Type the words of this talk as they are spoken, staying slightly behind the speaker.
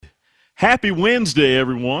Happy Wednesday,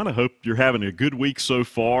 everyone. I hope you're having a good week so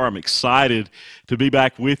far. I'm excited to be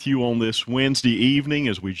back with you on this Wednesday evening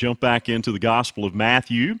as we jump back into the Gospel of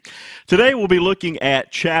Matthew. Today we'll be looking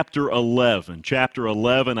at chapter 11. Chapter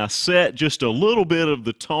 11, I set just a little bit of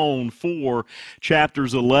the tone for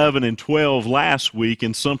chapters 11 and 12 last week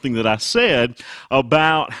in something that I said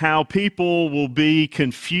about how people will be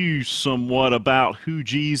confused somewhat about who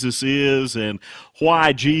Jesus is and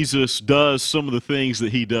why Jesus does some of the things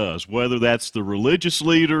that he does, whether that's the religious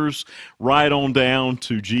leaders right on down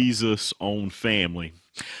to Jesus' own family.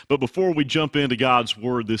 But before we jump into God's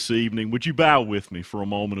Word this evening, would you bow with me for a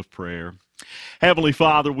moment of prayer? Heavenly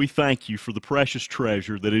Father, we thank you for the precious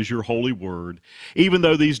treasure that is your holy word. Even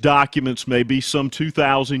though these documents may be some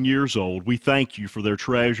 2,000 years old, we thank you for their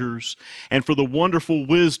treasures and for the wonderful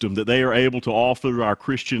wisdom that they are able to offer to our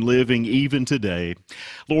Christian living even today.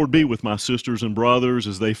 Lord, be with my sisters and brothers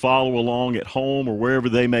as they follow along at home or wherever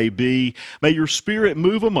they may be. May your Spirit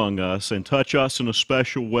move among us and touch us in a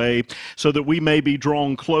special way so that we may be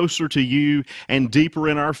drawn closer to you and deeper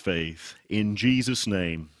in our faith. In Jesus'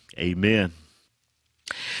 name. Amen.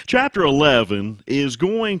 Chapter 11 is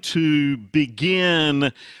going to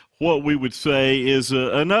begin what we would say is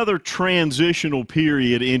another transitional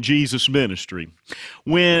period in Jesus' ministry.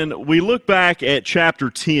 When we look back at chapter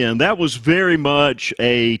 10, that was very much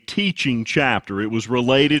a teaching chapter. It was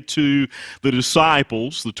related to the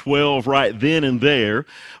disciples, the 12 right then and there,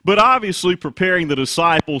 but obviously preparing the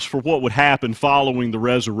disciples for what would happen following the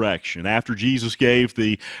resurrection, after Jesus gave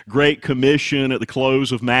the Great Commission at the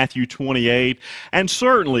close of Matthew 28, and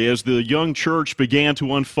certainly as the young church began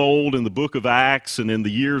to unfold in the book of Acts and in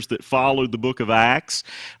the years that followed the book of Acts,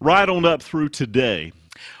 right on up through today.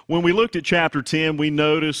 When we looked at chapter 10, we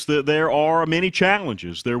noticed that there are many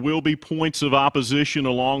challenges. There will be points of opposition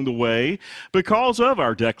along the way because of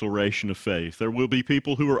our declaration of faith. There will be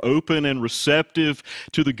people who are open and receptive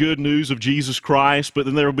to the good news of Jesus Christ, but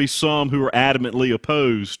then there will be some who are adamantly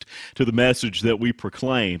opposed to the message that we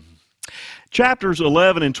proclaim. Chapters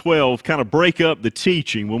 11 and 12 kind of break up the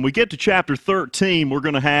teaching. When we get to chapter 13, we're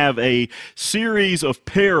going to have a series of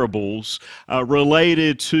parables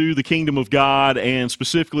related to the kingdom of God and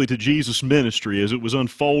specifically to Jesus' ministry as it was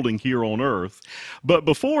unfolding here on earth. But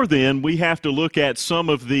before then, we have to look at some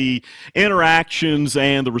of the interactions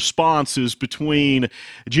and the responses between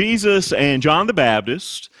Jesus and John the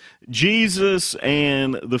Baptist, Jesus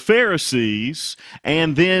and the Pharisees,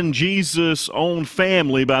 and then Jesus' own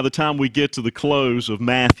family by the time we get to the close of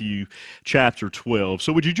Matthew chapter 12.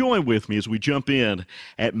 So would you join with me as we jump in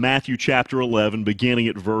at Matthew chapter 11, beginning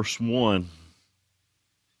at verse 1.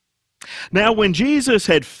 Now, when Jesus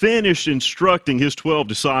had finished instructing his 12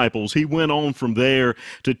 disciples, he went on from there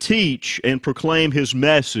to teach and proclaim his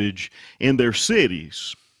message in their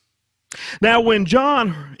cities. Now, when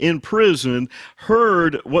John in prison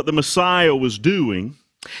heard what the Messiah was doing,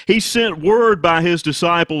 he sent word by his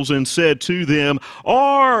disciples and said to them,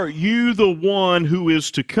 "Are you the one who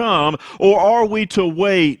is to come, or are we to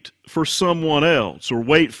wait for someone else, or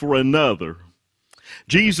wait for another?"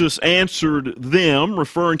 Jesus answered them,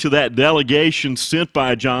 referring to that delegation sent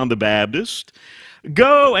by John the Baptist,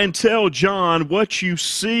 "Go and tell John what you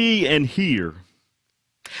see and hear.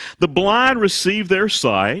 The blind receive their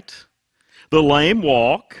sight, the lame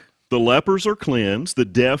walk, the lepers are cleansed, the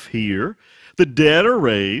deaf hear, the dead are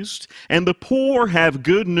raised, and the poor have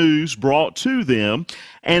good news brought to them,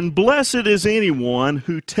 and blessed is anyone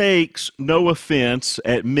who takes no offense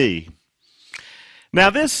at me." Now,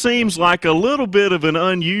 this seems like a little bit of an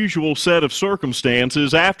unusual set of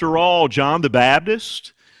circumstances. After all, John the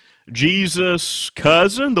Baptist, Jesus'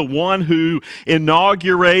 cousin, the one who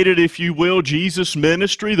inaugurated, if you will, Jesus'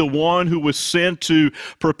 ministry, the one who was sent to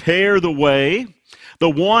prepare the way, the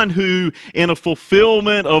one who, in a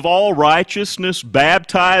fulfillment of all righteousness,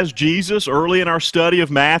 baptized Jesus early in our study of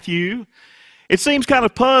Matthew. It seems kind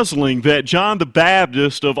of puzzling that John the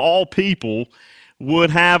Baptist, of all people,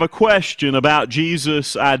 would have a question about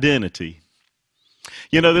Jesus' identity.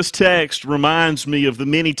 You know, this text reminds me of the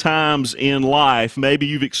many times in life, maybe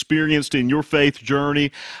you've experienced in your faith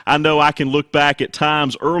journey. I know I can look back at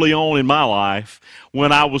times early on in my life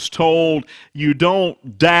when I was told, you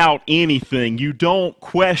don't doubt anything, you don't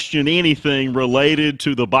question anything related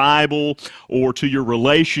to the Bible or to your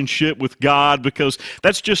relationship with God, because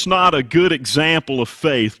that's just not a good example of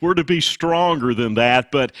faith. We're to be stronger than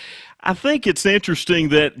that. But I think it's interesting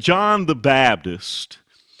that John the Baptist,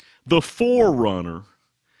 the forerunner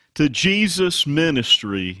to Jesus'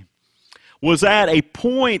 ministry, was at a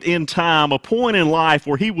point in time, a point in life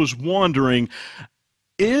where he was wondering,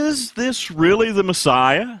 is this really the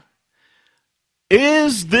Messiah?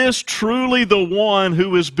 Is this truly the one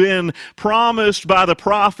who has been promised by the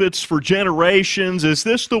prophets for generations? Is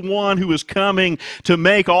this the one who is coming to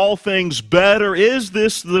make all things better? Is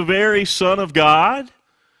this the very Son of God?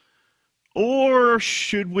 Or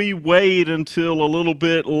should we wait until a little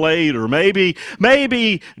bit later?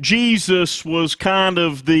 Maybe Jesus was kind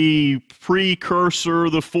of the precursor,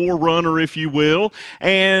 the forerunner, if you will,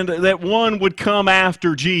 and that one would come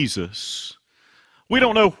after Jesus. We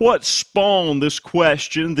don't know what spawned this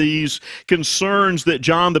question, these concerns that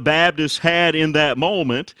John the Baptist had in that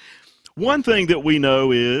moment. One thing that we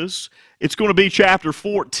know is it's going to be chapter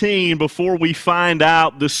 14 before we find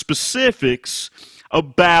out the specifics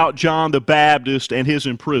about John the Baptist and his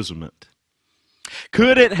imprisonment.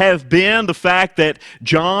 Could it have been the fact that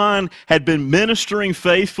John had been ministering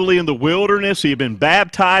faithfully in the wilderness? He had been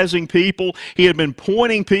baptizing people. He had been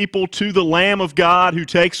pointing people to the Lamb of God who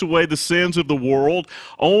takes away the sins of the world,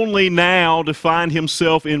 only now to find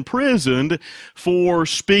himself imprisoned for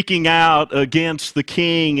speaking out against the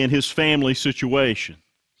king and his family situation.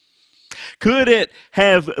 Could it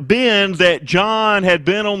have been that John had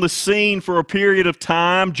been on the scene for a period of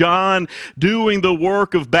time, John doing the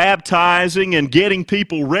work of baptizing and getting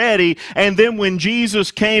people ready, and then when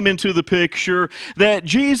Jesus came into the picture, that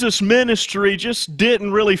Jesus' ministry just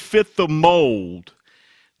didn't really fit the mold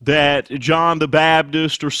that John the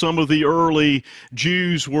Baptist or some of the early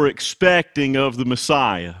Jews were expecting of the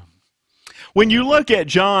Messiah? When you look at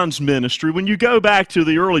John's ministry, when you go back to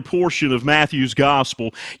the early portion of Matthew's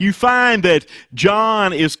gospel, you find that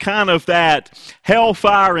John is kind of that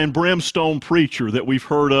hellfire and brimstone preacher that we've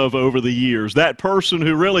heard of over the years. That person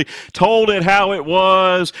who really told it how it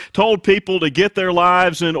was, told people to get their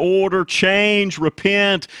lives in order, change,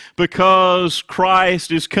 repent, because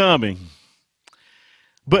Christ is coming.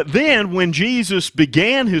 But then when Jesus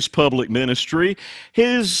began his public ministry,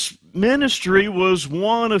 his ministry was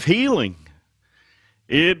one of healing.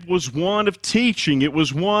 It was one of teaching. It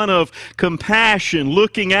was one of compassion,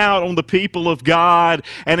 looking out on the people of God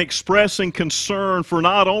and expressing concern for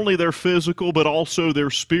not only their physical but also their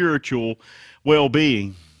spiritual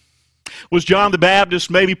well-being. Was John the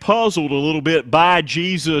Baptist maybe puzzled a little bit by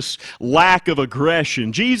Jesus' lack of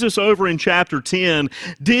aggression? Jesus, over in chapter 10,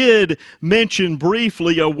 did mention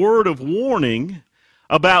briefly a word of warning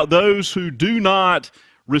about those who do not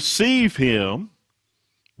receive him,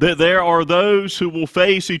 that there are those who will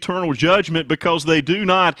face eternal judgment because they do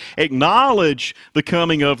not acknowledge the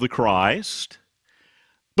coming of the Christ.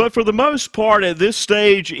 But for the most part, at this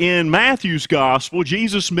stage in Matthew's gospel,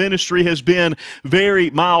 Jesus' ministry has been very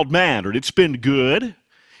mild-mannered. It's been good.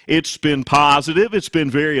 It's been positive. It's been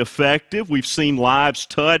very effective. We've seen lives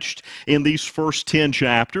touched in these first 10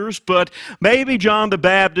 chapters. But maybe John the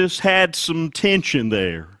Baptist had some tension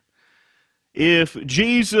there. If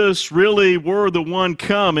Jesus really were the one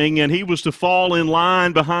coming and he was to fall in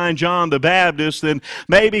line behind John the Baptist, then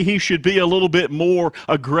maybe he should be a little bit more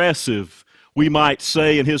aggressive, we might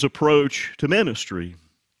say, in his approach to ministry.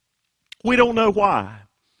 We don't know why.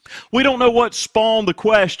 We don't know what spawned the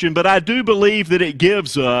question, but I do believe that it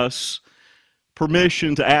gives us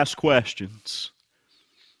permission to ask questions.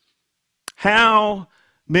 How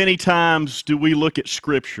many times do we look at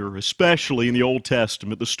Scripture, especially in the Old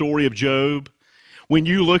Testament, the story of Job? When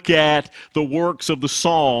you look at the works of the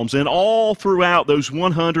Psalms, and all throughout those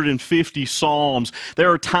 150 Psalms, there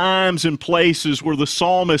are times and places where the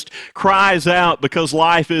psalmist cries out because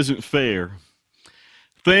life isn't fair.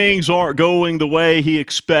 Things aren't going the way he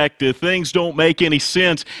expected. Things don't make any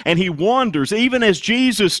sense. And he wonders, even as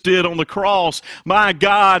Jesus did on the cross, my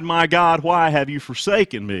God, why have you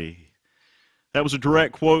forsaken me?" That was a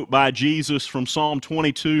direct quote by Jesus from Psalm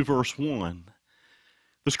 22, verse 1.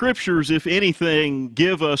 The Scriptures, if anything,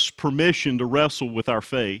 give us permission to wrestle with our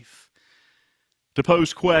faith, to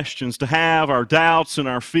pose questions, to have our doubts and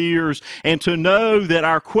our fears, and to know that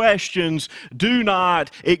our questions do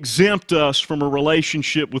not exempt us from a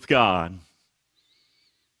relationship with God.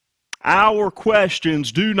 Our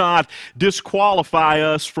questions do not disqualify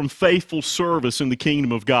us from faithful service in the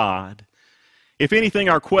kingdom of God. If anything,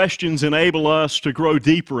 our questions enable us to grow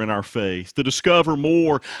deeper in our faith, to discover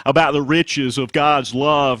more about the riches of God's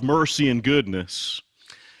love, mercy, and goodness.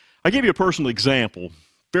 I'll give you a personal example,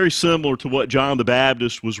 very similar to what John the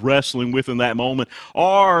Baptist was wrestling with in that moment.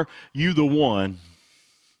 Are you the one?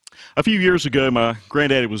 A few years ago, my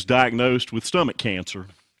granddaddy was diagnosed with stomach cancer.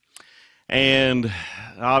 And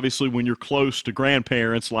obviously, when you're close to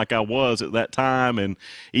grandparents like I was at that time, and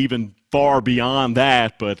even far beyond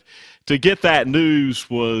that, but to get that news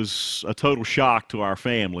was a total shock to our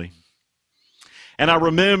family. And I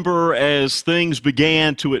remember as things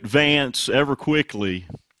began to advance ever quickly,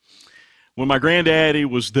 when my granddaddy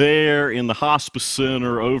was there in the hospice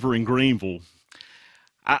center over in Greenville,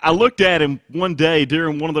 I looked at him one day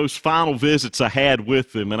during one of those final visits I had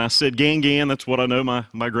with him, and I said, Gangan, that's what I know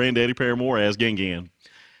my granddaddy Paramore as, Gangan.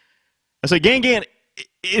 I said, Gangan,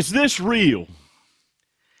 is this real?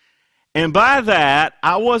 And by that,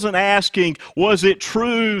 I wasn't asking, was it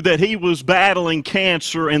true that he was battling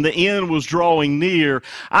cancer and the end was drawing near?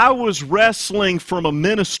 I was wrestling from a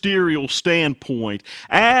ministerial standpoint.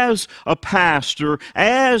 As a pastor,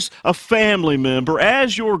 as a family member,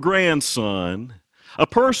 as your grandson, a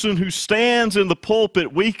person who stands in the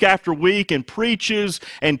pulpit week after week and preaches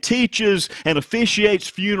and teaches and officiates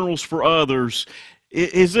funerals for others,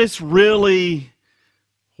 is this really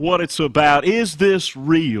what it's about? Is this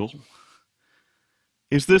real?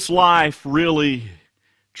 Is this life really,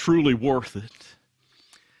 truly worth it?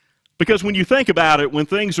 Because when you think about it, when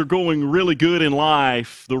things are going really good in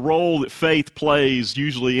life, the role that faith plays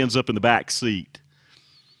usually ends up in the back seat.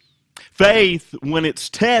 Faith, when it's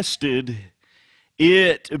tested,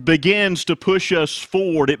 it begins to push us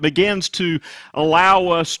forward. It begins to allow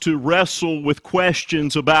us to wrestle with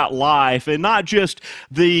questions about life, and not just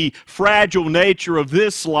the fragile nature of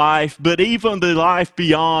this life, but even the life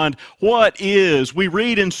beyond. What is? We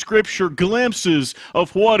read in Scripture glimpses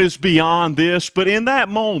of what is beyond this, but in that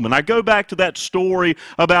moment, I go back to that story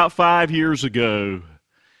about 5 years ago.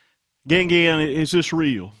 Gangan, is this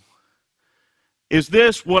real? Is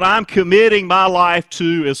this what I'm committing my life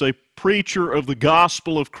to as a preacher of the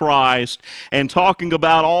gospel of Christ and talking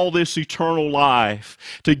about all this eternal life,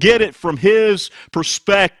 to get it from his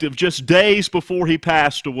perspective just days before he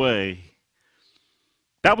passed away?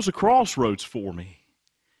 That was a crossroads for me.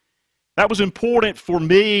 That was important for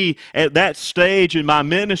me at that stage in my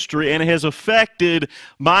ministry, and it has affected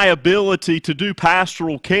my ability to do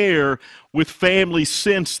pastoral care with families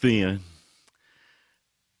since then.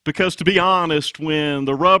 Because to be honest, when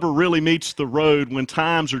the rubber really meets the road, when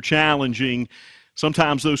times are challenging,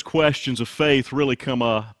 sometimes those questions of faith really come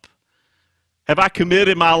up. Have I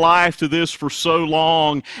committed my life to this for so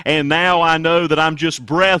long, and now I know that I'm just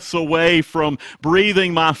breaths away from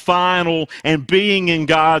breathing my final and being in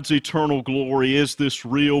God's eternal glory? Is this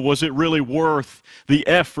real? Was it really worth the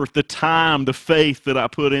effort, the time, the faith that I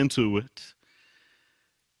put into it?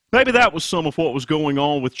 Maybe that was some of what was going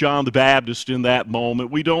on with John the Baptist in that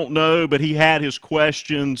moment. We don't know, but he had his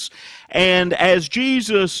questions. And as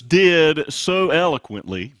Jesus did so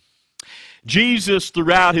eloquently, Jesus,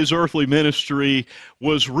 throughout his earthly ministry,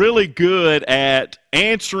 was really good at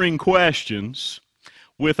answering questions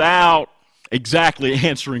without exactly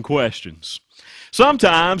answering questions.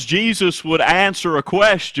 Sometimes Jesus would answer a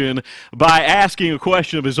question by asking a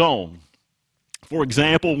question of his own. For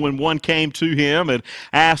example, when one came to him and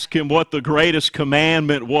asked him what the greatest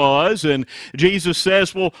commandment was, and Jesus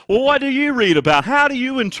says, well, what do you read about? How do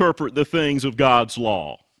you interpret the things of God's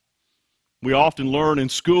law? We often learn in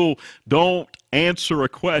school, don't answer a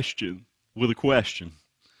question with a question.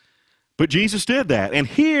 But Jesus did that. And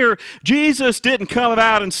here, Jesus didn't come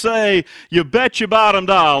out and say, you bet your bottom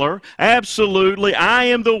dollar, absolutely, I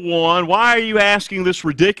am the one. Why are you asking this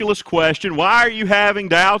ridiculous question? Why are you having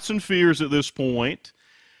doubts and fears at this point?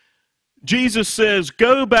 Jesus says,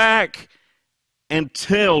 go back and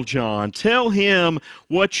tell John. Tell him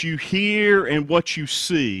what you hear and what you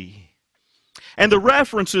see. And the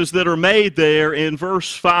references that are made there in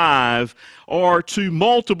verse 5 are to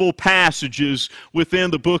multiple passages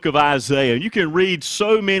within the book of Isaiah. You can read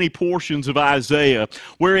so many portions of Isaiah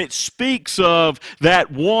where it speaks of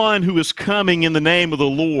that one who is coming in the name of the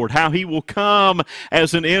Lord, how he will come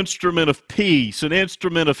as an instrument of peace, an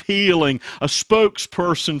instrument of healing, a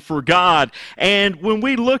spokesperson for God. And when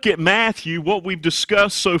we look at Matthew, what we've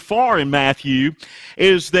discussed so far in Matthew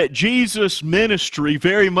is that Jesus' ministry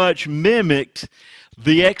very much mimicked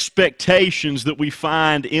the expectations that we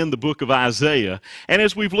find in the book of Isaiah. And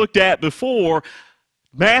as we've looked at before,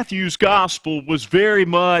 Matthew's gospel was very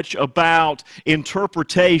much about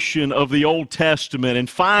interpretation of the Old Testament and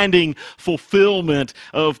finding fulfillment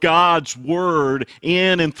of God's word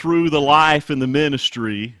in and through the life and the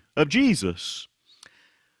ministry of Jesus.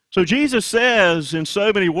 So Jesus says in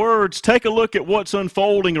so many words, take a look at what's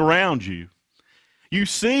unfolding around you. You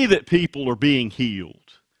see that people are being healed.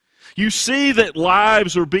 You see that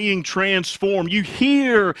lives are being transformed. You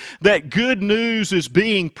hear that good news is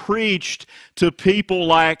being preached to people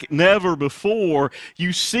like never before.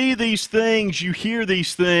 You see these things, you hear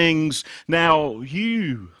these things. Now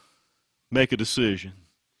you make a decision.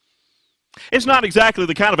 It's not exactly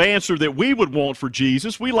the kind of answer that we would want for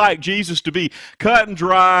Jesus. We like Jesus to be cut and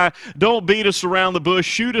dry. Don't beat us around the bush.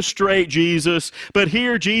 Shoot us straight, Jesus. But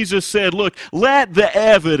here Jesus said, look, let the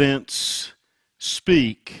evidence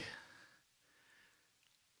speak.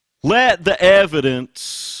 Let the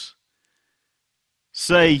evidence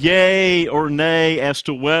say yea or nay as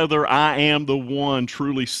to whether I am the one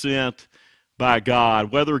truly sent by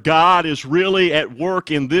God, whether God is really at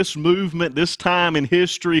work in this movement, this time in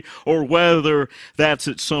history, or whether that's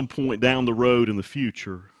at some point down the road in the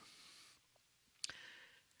future.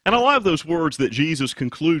 And I love those words that Jesus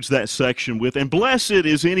concludes that section with, and blessed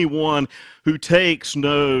is anyone who takes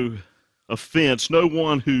no offense, no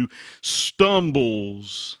one who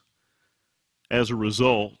stumbles as a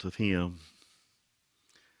result of him.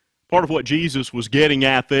 Part of what Jesus was getting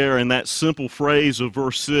at there in that simple phrase of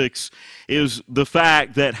verse 6 is the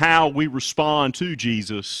fact that how we respond to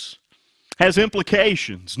Jesus has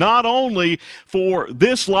implications, not only for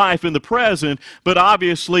this life in the present, but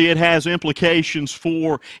obviously it has implications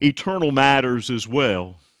for eternal matters as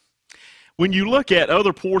well. When you look at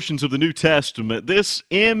other portions of the New Testament, this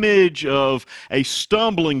image of a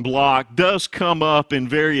stumbling block does come up in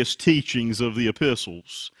various teachings of the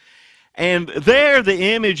epistles. And there the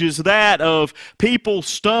image is that of people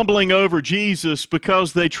stumbling over Jesus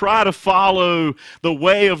because they try to follow the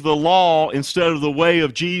way of the law instead of the way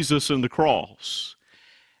of Jesus and the cross.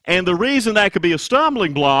 And the reason that could be a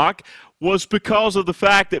stumbling block was because of the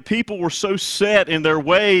fact that people were so set in their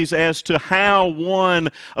ways as to how one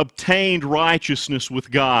obtained righteousness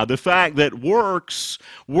with God. The fact that works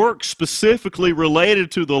specifically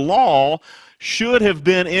related to the law, should have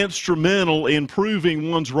been instrumental in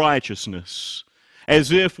proving one's righteousness,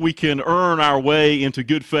 as if we can earn our way into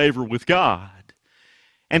good favor with God.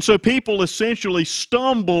 And so people essentially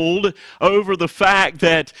stumbled over the fact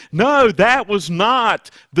that, no, that was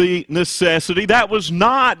not the necessity. That was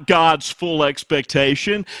not God's full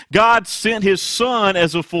expectation. God sent His Son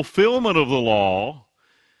as a fulfillment of the law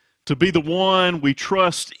to be the one we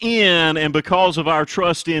trust in, and because of our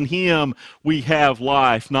trust in Him, we have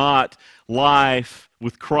life, not life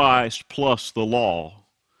with Christ plus the law.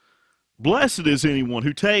 Blessed is anyone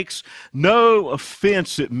who takes no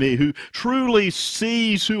offense at me, who truly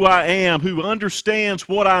sees who I am, who understands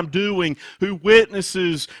what I'm doing, who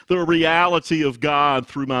witnesses the reality of God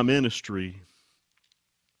through my ministry.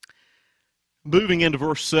 Moving into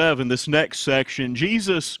verse 7, this next section,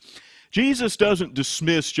 Jesus doesn't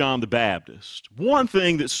dismiss John the Baptist. One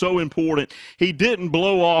thing that's so important, he didn't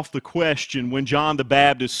blow off the question when John the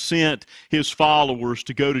Baptist sent his followers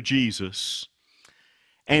to go to Jesus.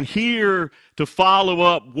 And here, to follow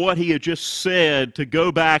up what he had just said, to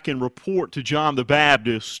go back and report to John the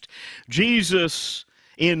Baptist, Jesus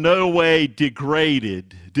in no way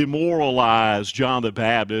degraded, demoralized John the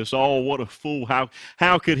Baptist. Oh, what a fool.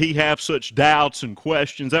 How could he have such doubts and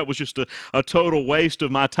questions? That was just a total waste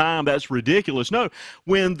of my time. That's ridiculous. No,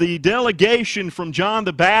 when the delegation from John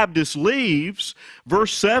the Baptist leaves,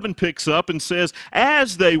 verse 7 picks up and says,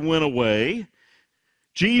 as they went away,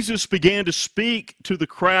 Jesus began to speak to the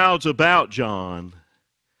crowds about John.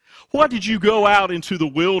 What did you go out into the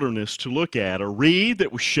wilderness to look at? A reed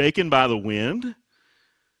that was shaken by the wind?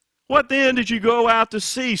 What then did you go out to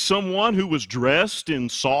see? Someone who was dressed in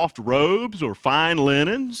soft robes or fine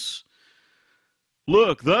linens?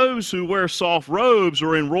 Look, those who wear soft robes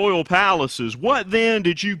are in royal palaces. What then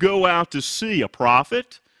did you go out to see? A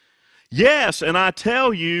prophet? Yes, and I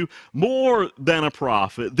tell you, more than a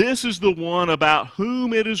prophet. This is the one about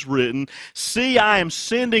whom it is written, see, I am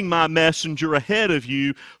sending my messenger ahead of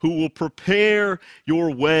you who will prepare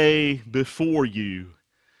your way before you.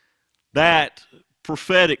 That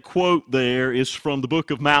prophetic quote there is from the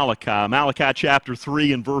book of Malachi chapter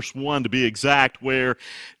 3 and verse 1 to be exact, where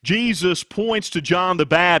Jesus points to John the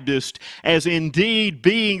Baptist as indeed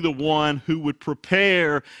being the one who would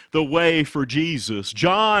prepare the way for Jesus.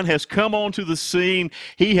 John has come onto the scene.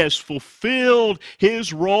 He has fulfilled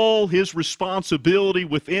his role, his responsibility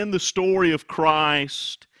within the story of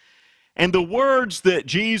Christ. And the words that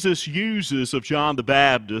Jesus uses of John the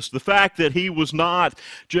Baptist, the fact that he was not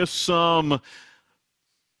just some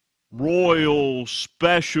royal,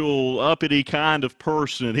 special, uppity kind of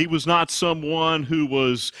person. He was not someone who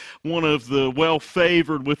was one of the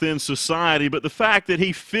well-favored within society, but the fact that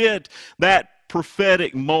he fit that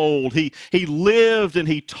prophetic mold. He lived and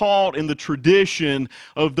he taught in the tradition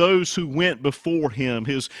of those who went before him,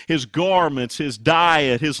 his garments, his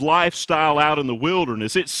diet, his lifestyle out in the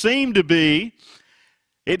wilderness. It seemed to be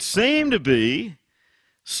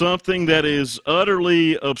something that is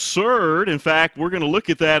utterly absurd. In fact, we're going to look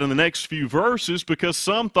at that in the next few verses, because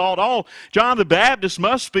some thought, oh, John the Baptist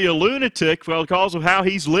must be a lunatic because of how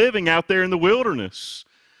he's living out there in the wilderness.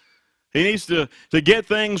 He needs to get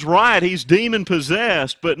things right. He's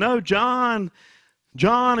demon-possessed. But no, John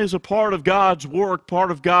is a part of God's work,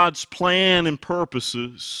 part of God's plan and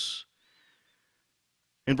purposes.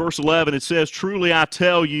 In verse 11 it says, "Truly I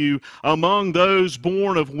tell you, among those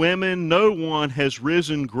born of women, no one has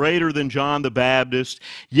risen greater than John the Baptist,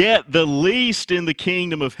 yet the least in the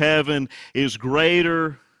kingdom of heaven is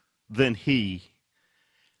greater than he."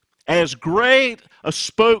 As great a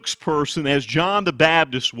spokesperson as John the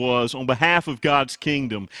Baptist was on behalf of God's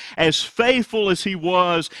kingdom, as faithful as he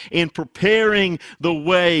was in preparing the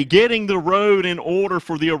way, getting the road in order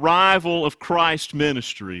for the arrival of Christ's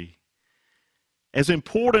ministry, as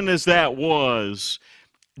important as that was,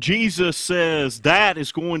 Jesus says that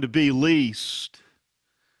is going to be least.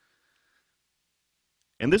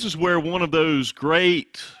 And this is where one of those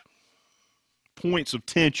great points of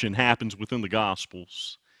tension happens within the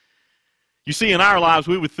Gospels. You see, in our lives,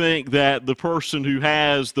 we would think that the person who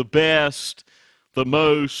has the best, the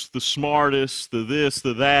most, the smartest, the this,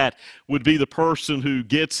 the that, would be the person who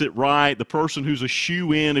gets it right, the person who's a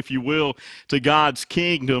shoe-in, if you will, to God's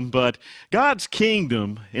kingdom. But God's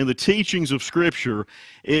kingdom, in the teachings of Scripture,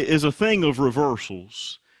 is a thing of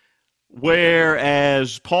reversals.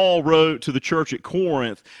 Whereas Paul wrote to the church at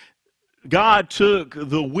Corinth, God took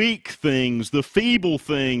the weak things, the feeble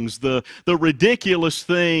things, the ridiculous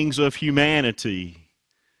things of humanity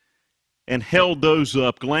and held those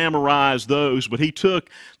up, glamorized those, but he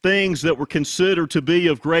took things that were considered to be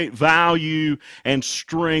of great value and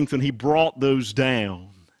strength, and he brought those down.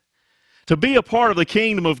 To be a part of the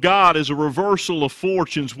kingdom of God is a reversal of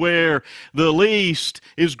fortunes where the least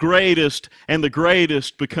is greatest and the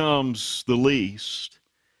greatest becomes the least.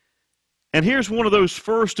 And here's one of those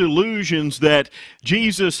first allusions that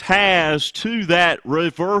Jesus has to that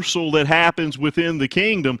reversal that happens within the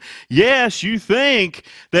kingdom. Yes, you think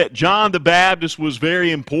that John the Baptist was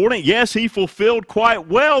very important. Yes, he fulfilled quite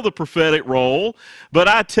well the prophetic role. But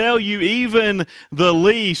I tell you, even the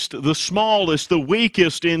least, the smallest, the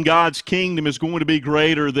weakest in God's kingdom is going to be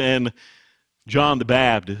greater than John the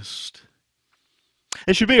Baptist.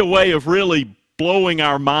 It should be a way of really blowing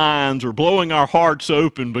our minds or blowing our hearts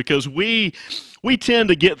open, because we tend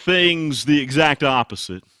to get things the exact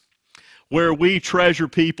opposite, where we treasure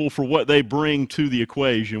people for what they bring to the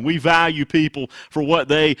equation. We value people for what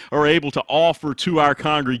they are able to offer to our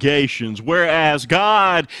congregations, whereas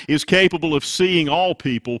God is capable of seeing all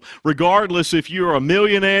people, regardless if you're a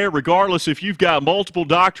millionaire, regardless if you've got multiple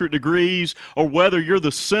doctorate degrees, or whether you're the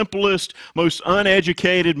simplest, most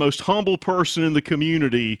uneducated, most humble person in the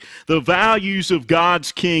community. The values of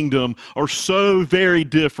God's kingdom are so very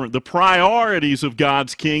different. The priorities of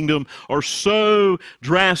God's kingdom are so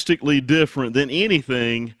drastically different than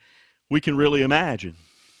anything we can really imagine.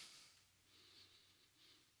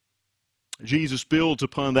 Jesus builds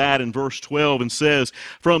upon that in verse 12 and says,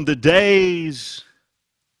 "From the days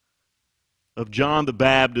of John the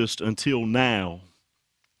Baptist until now,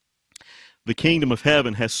 the kingdom of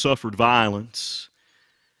heaven has suffered violence,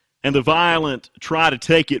 and the violent try to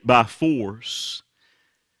take it by force.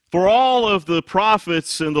 For all of the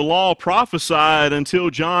prophets and the law prophesied until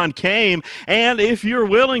John came, and if you're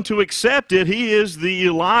willing to accept it, he is the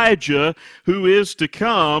Elijah who is to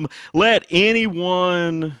come. Let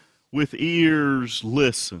anyone with ears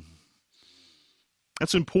listen."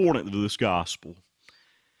 That's important to this gospel.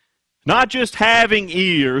 Not just having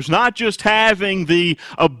ears, not just having the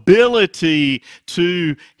ability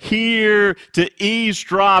to hear, to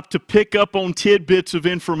eavesdrop, to pick up on tidbits of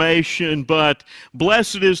information, but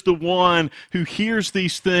blessed is the one who hears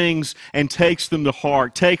these things and takes them to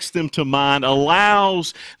heart, takes them to mind,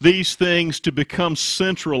 allows these things to become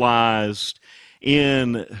centralized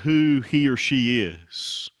in who he or she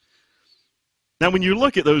is. Now, when you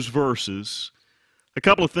look at those verses, a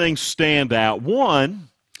couple of things stand out. One,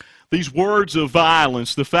 these words of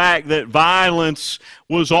violence, the fact that violence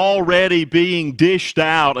was already being dished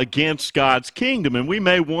out against God's kingdom. And we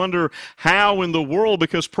may wonder how in the world,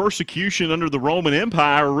 because persecution under the Roman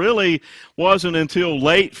Empire really wasn't until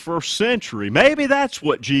late first century. Maybe that's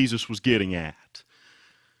what Jesus was getting at.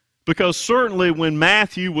 Because certainly when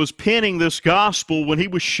Matthew was penning this gospel, when he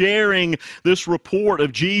was sharing this report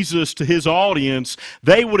of Jesus to his audience,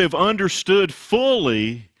 they would have understood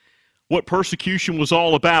fully what persecution was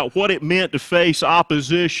all about, what it meant to face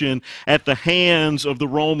opposition at the hands of the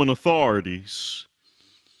Roman authorities.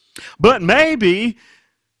 But maybe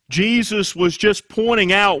Jesus was just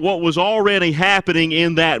pointing out what was already happening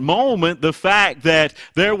in that moment, the fact that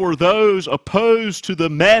there were those opposed to the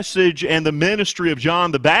message and the ministry of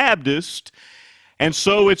John the Baptist, and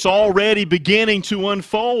so it's already beginning to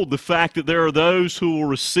unfold, the fact that there are those who will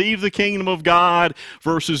receive the kingdom of God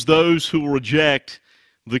versus those who will reject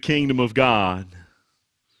the kingdom of God.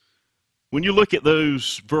 When you look at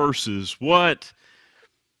those verses, what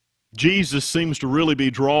Jesus seems to really be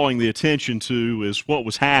drawing the attention to is what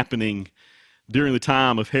was happening during the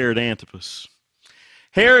time of Herod Antipas.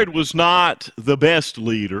 Herod was not the best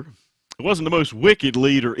leader. He wasn't the most wicked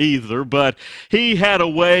leader either, but he had a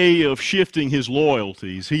way of shifting his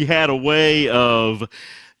loyalties. He had a way of,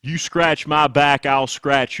 you scratch my back, I'll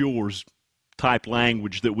scratch yours type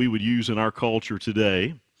language that we would use in our culture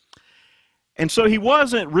today. And so he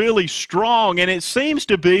wasn't really strong, and it seems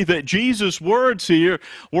to be that Jesus' words here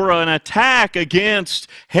were an attack against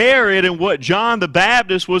Herod and what John the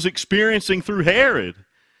Baptist was experiencing through Herod.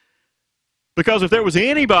 Because if there was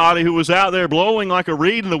anybody who was out there blowing like a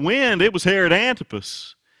reed in the wind, it was Herod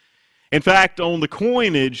Antipas. In fact, on the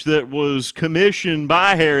coinage that was commissioned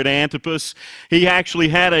by Herod Antipas, he actually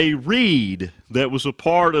had a reed that was a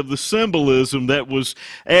part of the symbolism that was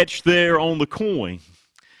etched there on the coin.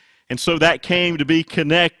 And so that came to be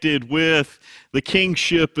connected with the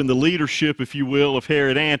kingship and the leadership, if you will, of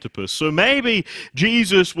Herod Antipas. So maybe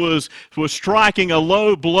Jesus was striking a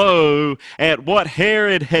low blow at what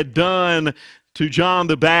Herod had done to John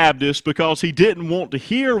the Baptist because he didn't want to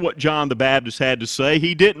hear what John the Baptist had to say.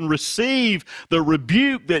 He didn't receive the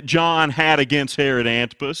rebuke that John had against Herod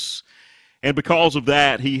Antipas. And because of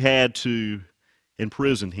that, he had to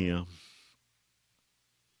imprison him.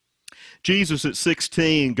 Jesus at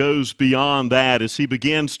 16 goes beyond that as he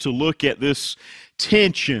begins to look at this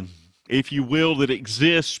tension, if you will, that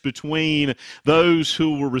exists between those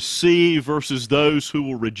who will receive versus those who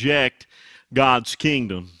will reject God's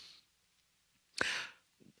kingdom.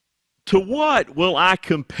 To what will I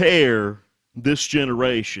compare this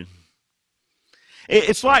generation?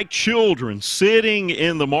 It's like children sitting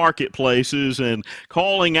in the marketplaces and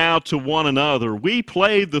calling out to one another, "We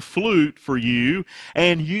played the flute for you,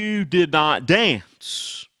 and you did not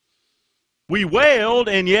dance. We wailed,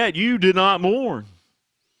 and yet you did not mourn.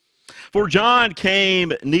 For John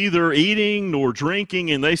came neither eating nor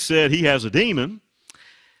drinking, and they said, 'He has a demon.'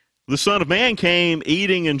 The Son of Man came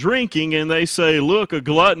eating and drinking, and they say, 'Look, a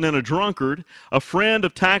glutton and a drunkard, a friend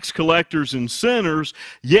of tax collectors and sinners,'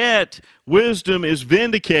 yet wisdom is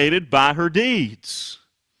vindicated by her deeds."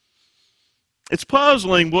 It's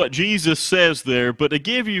puzzling what Jesus says there, but to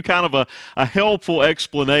give you kind of a helpful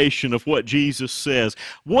explanation of what Jesus says,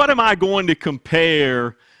 what am I going to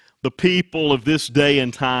compare the people of this day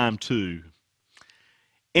and time to?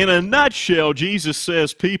 In a nutshell, Jesus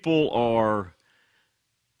says people are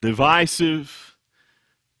divisive,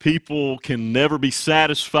 people can never be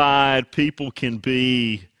satisfied, people can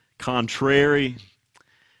be contrary.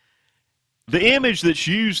 The image that's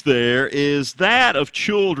used there is that of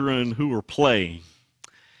children who are playing.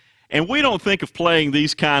 And we don't think of playing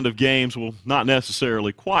these kind of games, well, not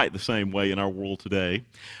necessarily quite the same way in our world today.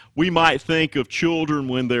 We might think of children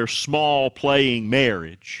when they're small playing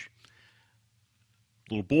marriage.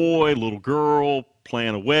 Little boy, little girl,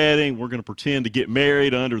 plan a wedding, we're going to pretend to get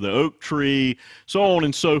married under the oak tree, so on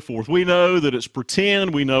and so forth. We know that it's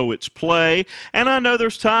pretend, we know it's play, and I know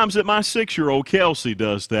there's times that my 6-year-old Kelsey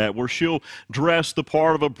does that, where she'll dress the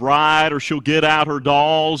part of a bride or she'll get out her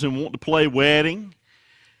dolls and want to play wedding.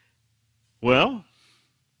 Well,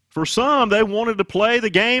 for some, they wanted to play the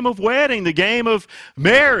game of wedding, the game of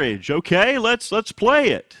marriage. Okay, let's play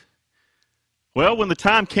it. Well, when the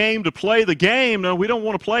time came to play the game, no, we don't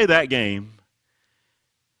want to play that game.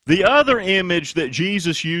 The other image that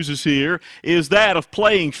Jesus uses here is that of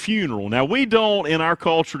playing funeral. Now, we don't, in our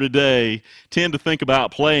culture today, tend to think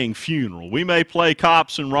about playing funeral. We may play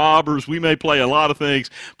cops and robbers, we may play a lot of things,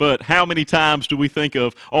 but how many times do we think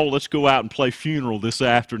of, oh, let's go out and play funeral this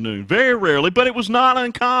afternoon? Very rarely, but it was not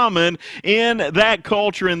uncommon in that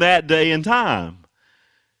culture in that day and time.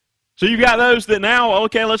 So you've got those that now,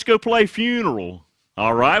 okay, let's go play funeral.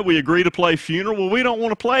 All right, we agree to play funeral. Well, we don't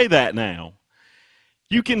want to play that now.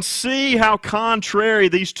 You can see how contrary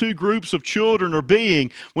these two groups of children are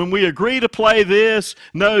being. When we agree to play this,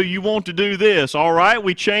 no, you want to do this. All right,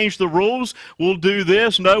 we changed the rules, we'll do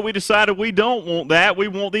this. No, we decided we don't want that, we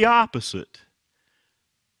want the opposite.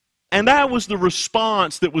 And that was the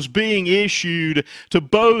response that was being issued to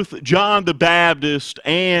both John the Baptist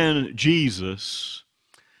and Jesus.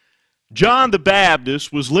 John the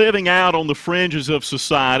Baptist was living out on the fringes of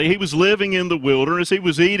society. He was living in the wilderness. He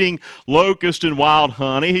was eating locust and wild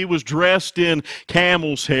honey. He was dressed in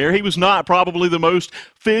camel's hair. He was not probably the most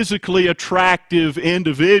physically attractive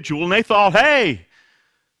individual. And they thought, hey,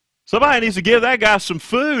 somebody needs to give that guy some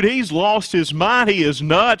food. He's lost his mind. He is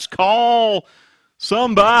nuts. Call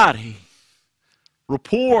somebody.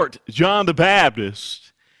 Report John the Baptist.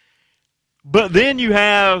 But then you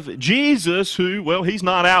have Jesus who, well, he's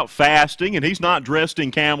not out fasting and he's not dressed in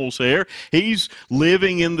camel's hair. He's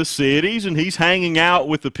living in the cities and he's hanging out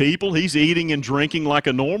with the people. He's eating and drinking like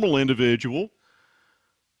a normal individual.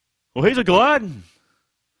 Well, he's a glutton.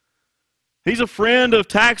 He's a friend of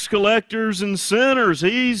tax collectors and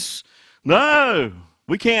sinners. No,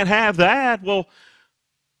 we can't have that. Well,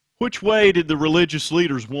 which way did the religious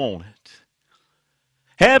leaders want it?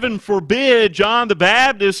 Heaven forbid John the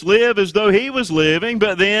Baptist live as though he was living,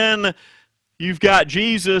 but then you've got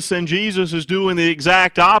Jesus, and Jesus is doing the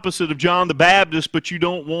exact opposite of John the Baptist, but you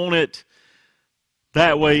don't want it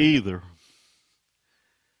that way either.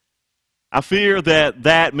 I fear that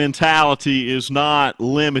that mentality is not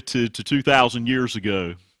limited to 2,000 years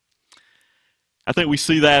ago. I think we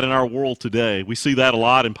see that in our world today. We see that a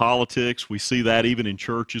lot in politics. We see that even in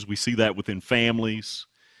churches. We see that within families.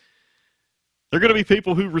 There are going to be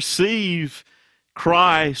people who receive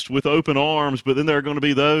Christ with open arms, but then there are going to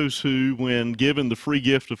be those who, when given the free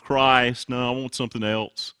gift of Christ, no, I want something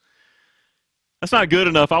else. That's not good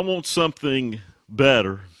enough. I want something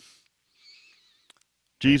better.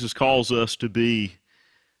 Jesus calls us to be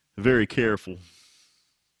very careful.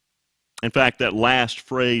 In fact, that last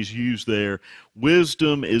phrase used there,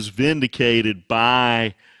 wisdom is vindicated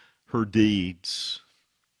by her deeds.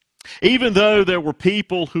 Even though there were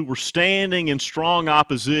people who were standing in strong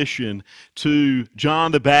opposition to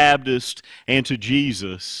John the Baptist and to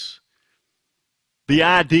Jesus, the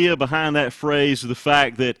idea behind that phrase is the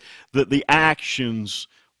fact that the actions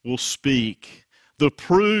will speak. The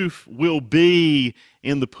proof will be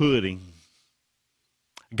in the pudding.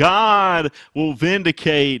 God will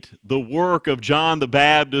vindicate the work of John the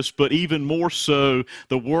Baptist, but even more so,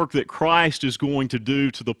 the work that Christ is going to do,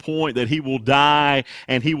 to the point that he will die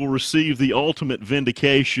and he will receive the ultimate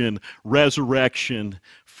vindication, resurrection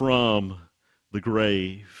from the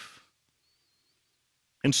grave.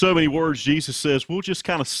 In so many words, Jesus says, we'll just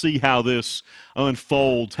kind of see how this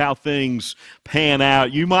unfolds, how things pan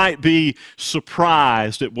out. You might be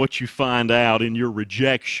surprised at what you find out in your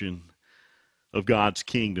rejection of God's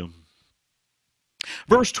kingdom.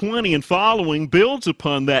 Verse 20 and following builds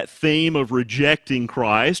upon that theme of rejecting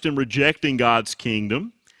Christ and rejecting God's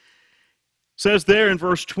kingdom. It says there in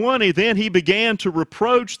verse 20, then he began to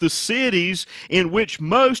reproach the cities in which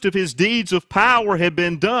most of his deeds of power had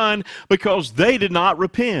been done, because they did not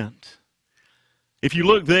repent. If you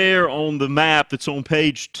look there on the map that's on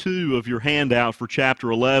page 2 of your handout for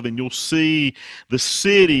chapter 11, you'll see the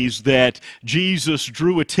cities that Jesus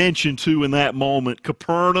drew attention to in that moment: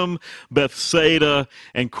 Capernaum, Bethsaida,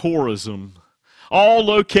 and Chorazin, all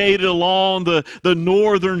located along the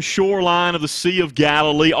northern shoreline of the Sea of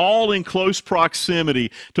Galilee, all in close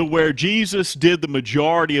proximity to where Jesus did the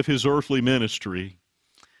majority of his earthly ministry.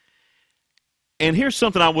 And here's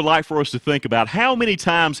something I would like for us to think about. How many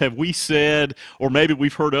times have we said, or maybe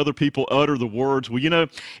we've heard other people utter the words, well, you know,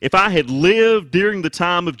 if I had lived during the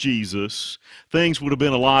time of Jesus, things would have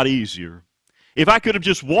been a lot easier. If I could have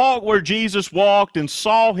just walked where Jesus walked and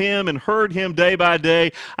saw him and heard him day by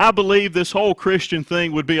day, I believe this whole Christian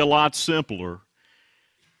thing would be a lot simpler.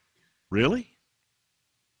 Really?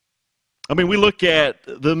 I mean, we look at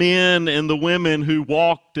the men and the women who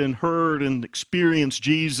walked and heard and experienced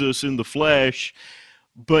Jesus in the flesh,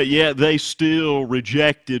 but yet they still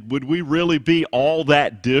rejected. Would we really be all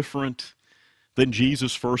that different than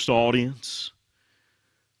Jesus' first audience?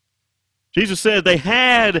 Jesus said they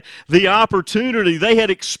had the opportunity. They had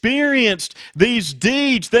experienced these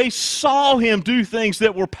deeds. They saw him do things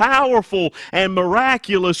that were powerful and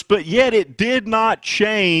miraculous, but yet it did not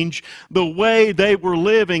change the way they were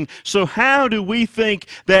living. So how do we think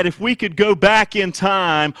that if we could go back in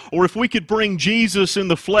time, or if we could bring Jesus in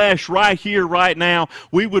the flesh right here, right now,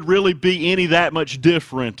 we would really be any that much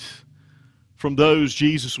different from those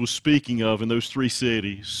Jesus was speaking of in those 3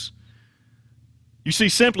 cities? You see,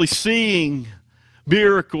 simply seeing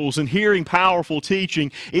miracles and hearing powerful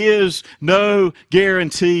teaching is no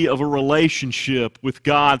guarantee of a relationship with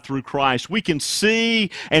God through Christ. We can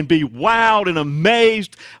see and be wowed and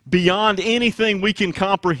amazed beyond anything we can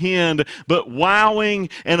comprehend, but wowing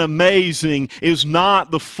and amazing is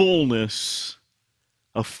not the fullness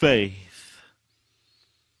of faith.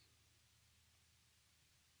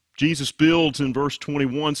 Jesus builds in verse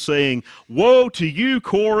 21 saying, "Woe to you,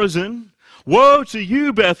 Chorazin! Woe to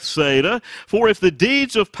you, Bethsaida! For if the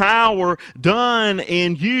deeds of power done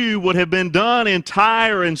in you would have been done in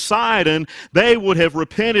Tyre and Sidon, they would have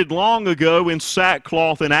repented long ago in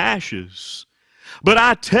sackcloth and ashes. But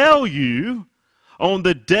I tell you, on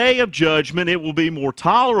the day of judgment, it will be more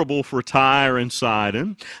tolerable for Tyre and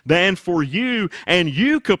Sidon than for you. And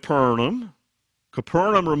you, Capernaum,"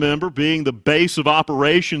 Capernaum, remember, being the base of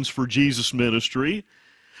operations for Jesus' ministry,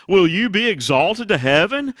 "will you be exalted to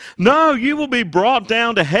heaven? No, you will be brought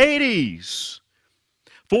down to Hades.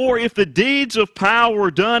 For if the deeds of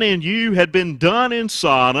power done in you had been done in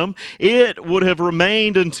Sodom, it would have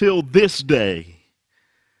remained until this day.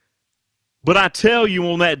 But I tell you,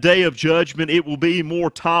 on that day of judgment, it will be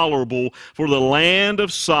more tolerable for the land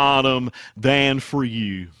of Sodom than for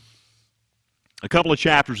you." A couple of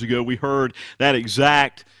chapters ago, we heard that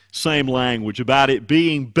exact same language about it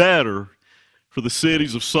being better for the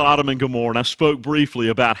cities of Sodom and Gomorrah. And I spoke briefly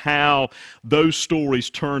about how those stories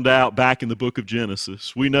turned out back in the book of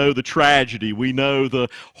Genesis. We know the tragedy. We know the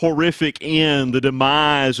horrific end, the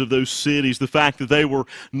demise of those cities, the fact that they were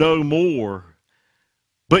no more.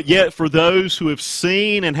 But yet for those who have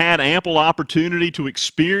seen and had ample opportunity to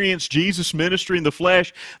experience Jesus' ministry in the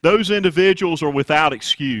flesh, those individuals are without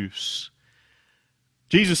excuse.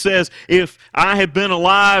 Jesus says, if I had been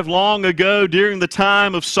alive long ago during the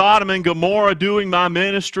time of Sodom and Gomorrah doing my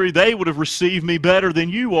ministry, they would have received me better than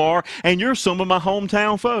you are, and you're some of my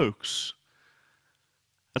hometown folks.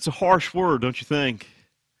 That's a harsh word, don't you think?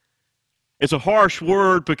 It's a harsh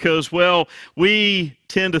word because, well, we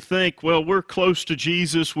tend to think, well, we're close to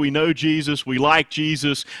Jesus, we know Jesus, we like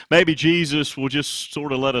Jesus, maybe Jesus will just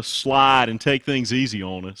sort of let us slide and take things easy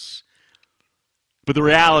on us. But the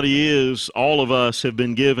reality is, all of us have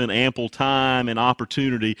been given ample time and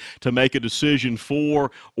opportunity to make a decision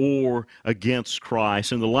for or against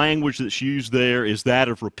Christ. And the language that's used there is that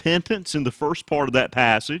of repentance in the first part of that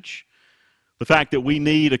passage. The fact that we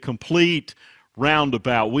need a complete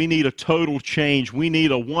roundabout. We need a total change. We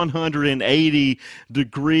need a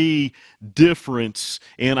 180-degree difference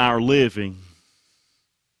in our living.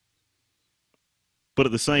 But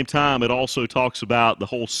at the same time, it also talks about the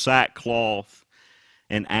whole sackcloth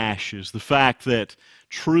and ashes. The fact that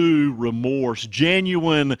true remorse,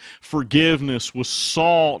 genuine forgiveness was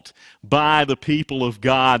sought by the people of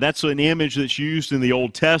God. That's an image that's used in the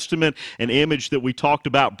Old Testament, an image that we talked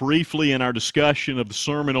about briefly in our discussion of the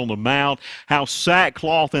Sermon on the Mount, how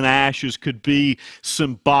sackcloth and ashes could be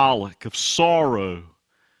symbolic of sorrow,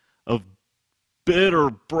 of bitter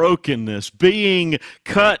brokenness, being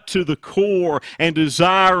cut to the core and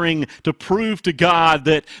desiring to prove to God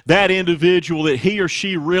that that individual, that he or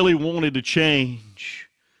she really wanted to change.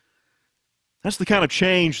 That's the kind of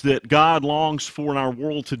change that God longs for in our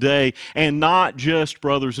world today, and not just,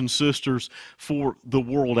 brothers and sisters, for the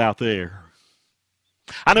world out there.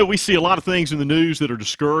 I know we see a lot of things in the news that are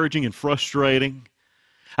discouraging and frustrating.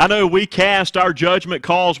 I know we cast our judgment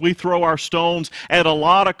calls, we throw our stones at a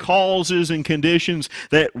lot of causes and conditions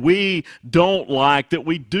that we don't like, that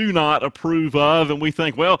we do not approve of, and we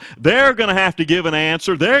think, well, they're going to have to give an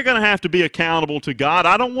answer, they're going to have to be accountable to God.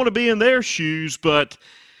 I don't want to be in their shoes, but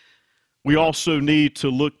we also need to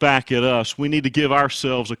look back at us. We need to give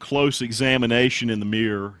ourselves a close examination in the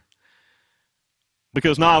mirror.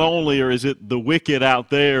 Because not only is it the wicked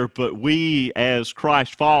out there, but we as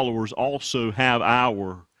Christ followers also have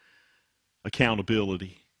our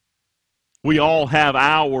accountability. We all have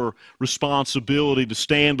our responsibility to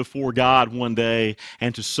stand before God one day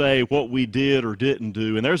and to say what we did or didn't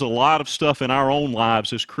do. And there's a lot of stuff in our own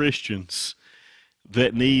lives as Christians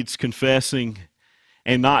that needs confessing,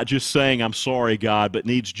 and not just saying, I'm sorry, God, but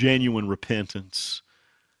needs genuine repentance,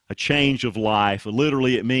 a change of life.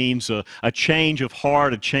 Literally, it means a change of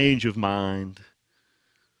heart, a change of mind.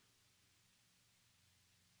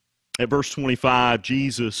 At verse 25,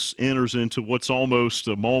 Jesus enters into what's almost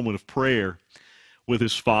a moment of prayer with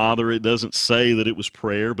his Father. It doesn't say that it was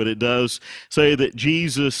prayer, but it does say that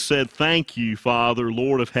Jesus said, "Thank you, Father,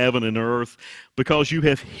 Lord of heaven and earth, because you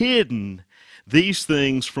have hidden these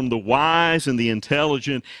things from the wise and the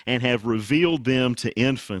intelligent and have revealed them to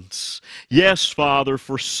infants. Yes, Father,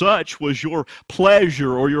 for such was your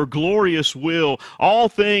pleasure or your glorious will. All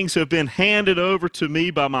things have been handed over to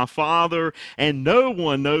me by my Father, and no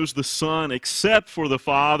one knows the Son except for the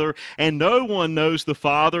Father, and no one knows the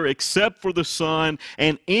Father except for the Son,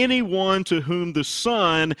 and anyone to whom the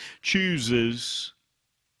Son chooses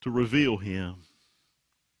to reveal him."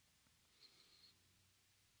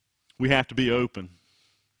 We have to be open.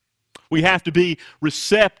 We have to be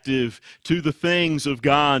receptive to the things of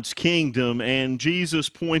God's kingdom. And Jesus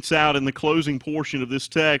points out in the closing portion of this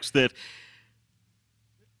text that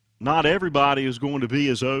not everybody is going to be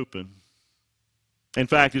as open. In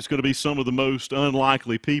fact, it's going to be some of the most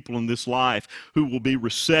unlikely people in this life who will be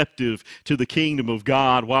receptive to the kingdom of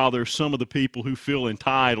God, while there's some of the people who feel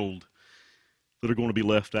entitled that are going to be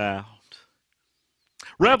left out.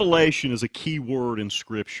 Revelation is a key word in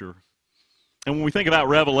Scripture. And when we think about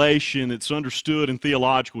revelation, it's understood in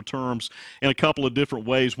theological terms in a couple of different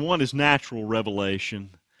ways. One is natural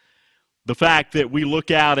revelation. The fact that we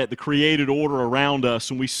look out at the created order around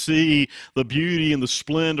us and we see the beauty and the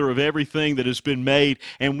splendor of everything that has been made,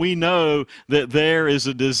 and we know that there is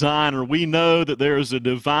a designer. We know that there is a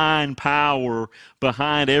divine power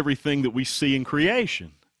behind everything that we see in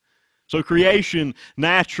creation. So creation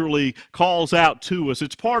naturally calls out to us.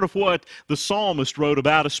 It's part of what the psalmist wrote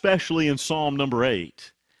about, especially in Psalm number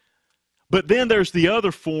 8. But then there's the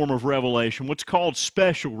other form of revelation, what's called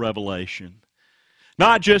special revelation.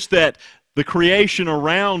 Not just that the creation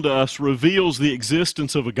around us reveals the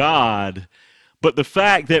existence of a God, but the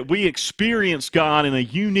fact that we experience God in a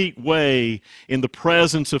unique way in the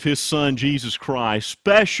presence of His Son, Jesus Christ.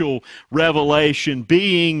 Special revelation,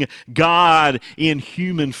 being God in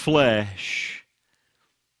human flesh.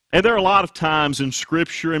 And there are a lot of times in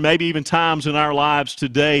Scripture, and maybe even times in our lives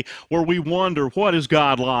today, where we wonder, what is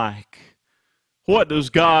God like? What does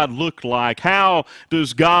God look like? How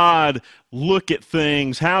does God look at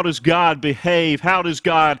things? How does God behave? How does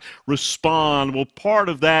God respond? Well, part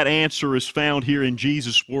of that answer is found here in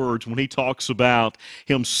Jesus' words when He talks about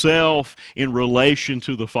Himself in relation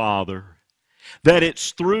to the Father. That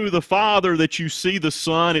it's through the Father that you see the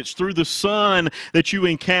Son. It's through the Son that you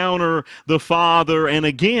encounter the Father. And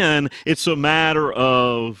again, it's a matter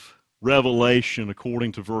of revelation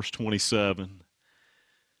according to verse 27.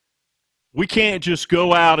 We can't just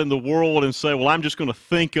go out in the world and say, well, I'm just going to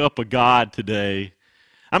think up a God today.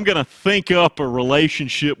 I'm going to think up a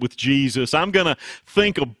relationship with Jesus. I'm going to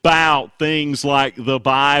think about things like the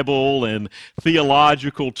Bible and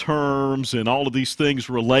theological terms and all of these things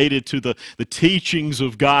related to the teachings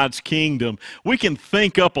of God's kingdom. We can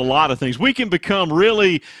think up a lot of things. We can become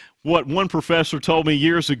really, what one professor told me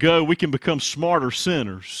years ago, we can become smarter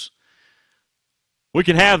sinners. We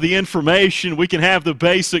can have the information, we can have the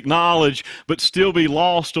basic knowledge, but still be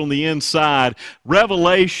lost on the inside.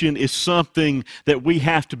 Revelation is something that we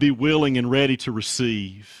have to be willing and ready to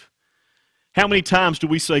receive. How many times do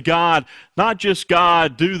we say, God, not just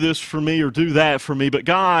God, do this for me or do that for me, but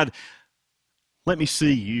God, let me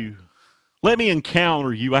see you. Let me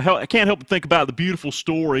encounter you. I can't help but think about the beautiful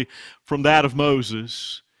story from that of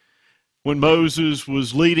Moses. When Moses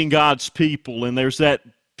was leading God's people, and there's that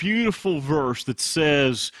beautiful verse that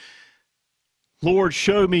says, Lord,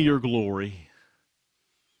 show me your glory.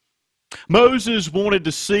 Moses wanted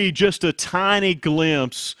to see just a tiny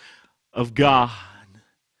glimpse of God.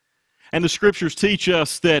 And the Scriptures teach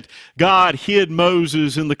us that God hid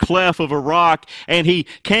Moses in the cleft of a rock, and He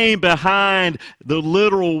came behind the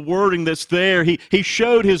literal wording that's there. He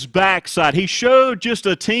showed His backside. He showed just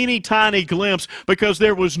a teeny tiny glimpse, because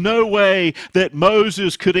there was no way that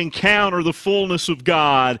Moses could encounter the fullness of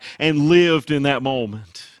God and lived in that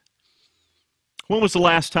moment. When was the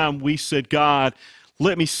last time we said, God,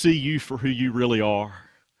 let me see you for who you really are?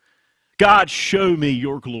 God, show me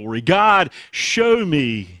your glory. God, show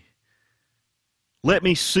me. Let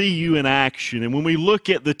me see you in action. And when we look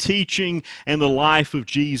at the teaching and the life of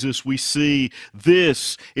Jesus, we see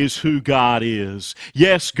this is who God is.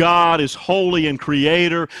 Yes, God is holy and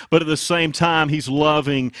creator, but at the same time, He's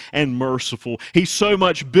loving and merciful. He's so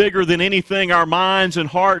much bigger than anything our minds and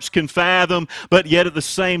hearts can fathom, but yet at the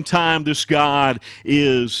same time, this God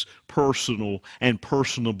is personal and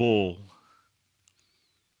personable.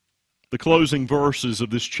 The closing verses of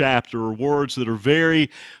this chapter are words that are very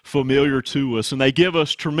familiar to us, and they give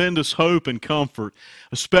us tremendous hope and comfort,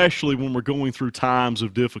 especially when we're going through times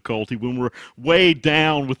of difficulty, when we're weighed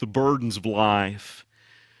down with the burdens of life.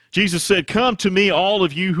 Jesus said, "Come to me, all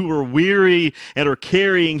of you who are weary and are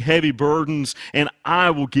carrying heavy burdens, and I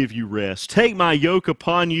will give you rest. Take my yoke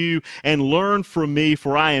upon you and learn from me,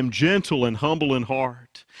 for I am gentle and humble in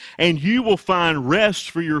heart. And you will find rest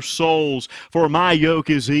for your souls, for my yoke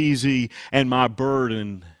is easy and my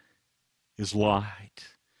burden is light."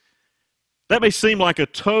 That may seem like a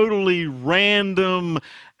totally random,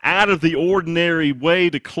 out of the ordinary way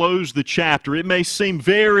to close the chapter. It may seem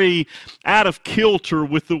very out of kilter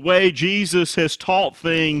with the way Jesus has taught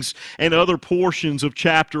things in other portions of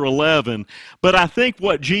chapter 11. But I think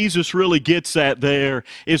what Jesus really gets at there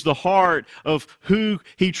is the heart of who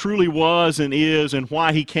he truly was and is and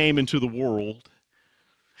why he came into the world.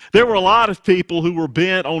 There were a lot of people who were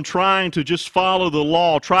bent on trying to just follow the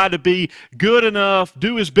law, try to be good enough,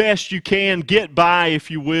 do as best you can, get by, if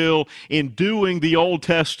you will, in doing the Old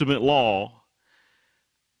Testament law.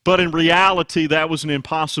 But in reality, that was an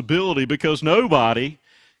impossibility because nobody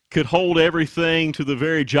could hold everything to the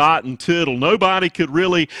very jot and tittle. Nobody could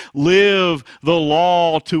really live the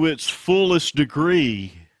law to its fullest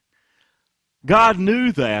degree. God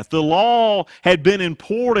knew that. The law had been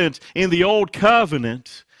important in the Old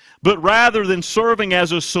Covenant, but rather than serving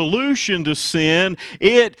as a solution to sin,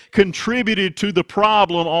 it contributed to the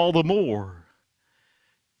problem all the more.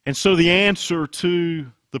 And so the answer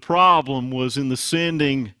to the problem was in the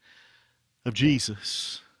sending of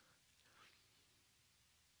Jesus.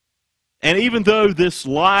 And even though this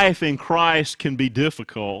life in Christ can be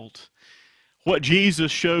difficult, what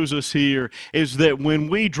Jesus shows us here is that when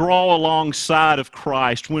we draw alongside of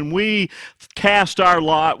Christ, when we cast our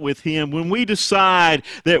lot with Him, when we decide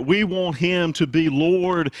that we want Him to be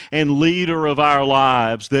Lord and leader of our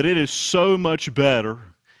lives, that it is so much better.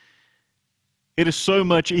 It is so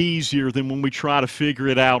much easier than when we try to figure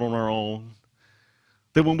it out on our own.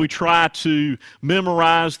 That when we try to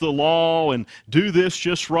memorize the law and do this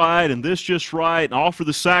just right and this just right and offer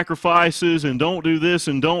the sacrifices and don't do this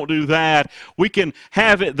and don't do that, we can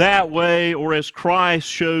have it that way, or as Christ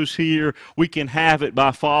shows here, we can have it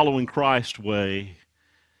by following Christ's way.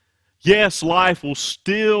 Yes, life will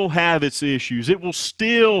still have its issues. It will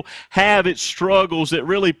still have its struggles that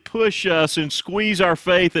really push us and squeeze our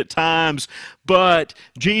faith at times. But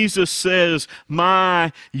Jesus says,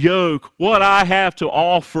 my yoke, what I have to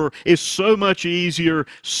offer, is so much easier,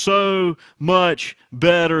 so much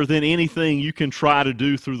better than anything you can try to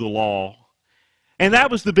do through the law. And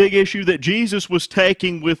that was the big issue that Jesus was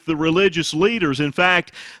taking with the religious leaders. In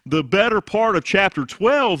fact, the better part of chapter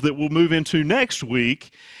 12 that we'll move into next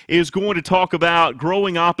week is going to talk about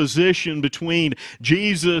growing opposition between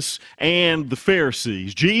Jesus and the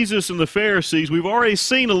Pharisees. Jesus and the Pharisees, we've already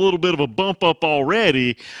seen a little bit of a bump up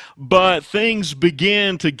already, but things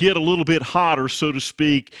begin to get a little bit hotter, so to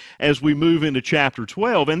speak, as we move into chapter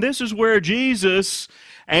 12. And this is where Jesus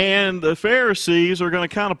and the Pharisees are going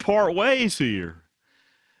to kind of part ways here.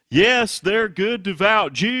 Yes, they're good,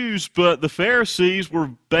 devout Jews, but the Pharisees were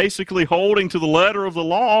basically holding to the letter of the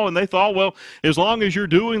law, and they thought, well, as long as you're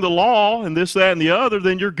doing the law and this, that, and the other,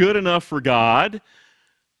 then you're good enough for God.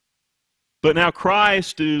 But now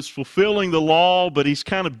Christ is fulfilling the law, but He's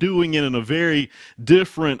kind of doing it in a very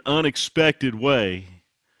different, unexpected way.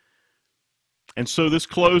 And so this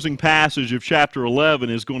closing passage of chapter 11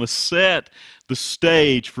 is going to set the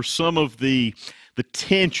stage for some of the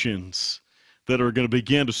tensions that are going to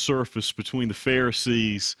begin to surface between the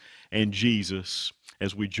Pharisees and Jesus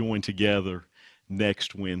as we join together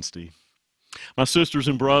next Wednesday. My sisters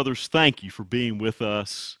and brothers, thank you for being with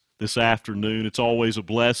us this afternoon. It's always a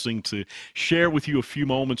blessing to share with you a few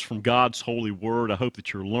moments from God's holy word. I hope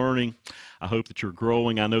that you're learning. I hope that you're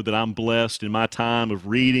growing. I know that I'm blessed in my time of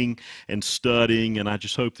reading and studying, and I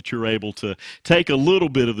just hope that you're able to take a little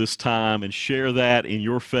bit of this time and share that in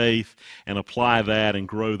your faith and apply that and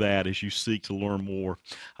grow that as you seek to learn more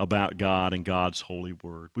about God and God's holy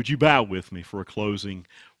word. Would you bow with me for a closing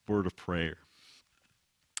word of prayer?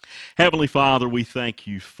 Heavenly Father, we thank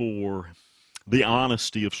you for the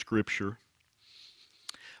honesty of Scripture.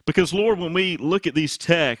 Because, Lord, when we look at these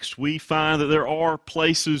texts, we find that there are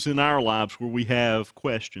places in our lives where we have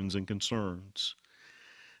questions and concerns.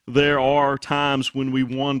 There are times when we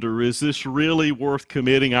wonder, is this really worth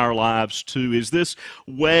committing our lives to? Is this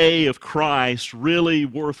way of Christ really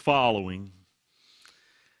worth following?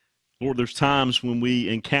 Lord, there's times when we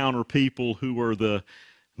encounter people who are the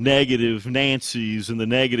negative Nancys and the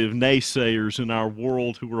negative naysayers in our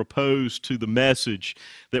world who are opposed to the message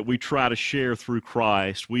that we try to share through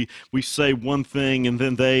Christ. We say one thing and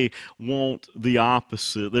then they want the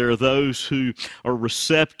opposite. There are those who are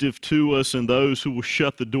receptive to us and those who will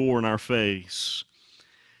shut the door in our face.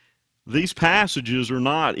 These passages are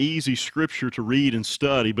not easy Scripture to read and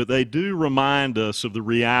study, but they do remind us of the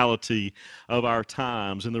reality of our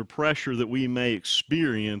times and the pressure that we may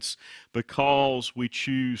experience because we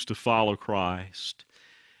choose to follow Christ.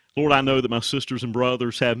 Lord, I know that my sisters and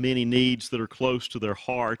brothers have many needs that are close to their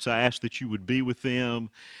hearts. I ask that you would be with them,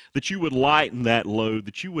 that you would lighten that load,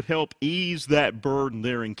 that you would help ease that burden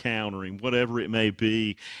they're encountering, whatever it may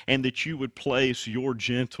be, and that you would place your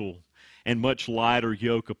gentle and much lighter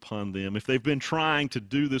yoke upon them. If they've been trying to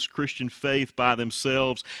do this Christian faith by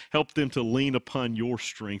themselves, help them to lean upon your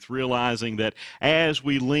strength, realizing that as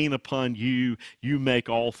we lean upon you, you make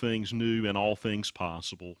all things new and all things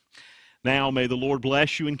possible. Now may the Lord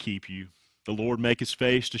bless you and keep you. The Lord make his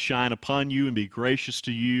face to shine upon you and be gracious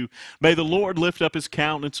to you. May the Lord lift up his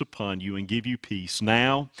countenance upon you and give you peace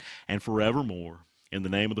now and forevermore. In the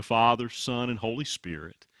name of the Father, Son, and Holy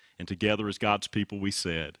Spirit. And together as God's people we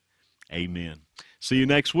said, amen. See you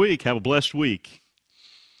next week. Have a blessed week.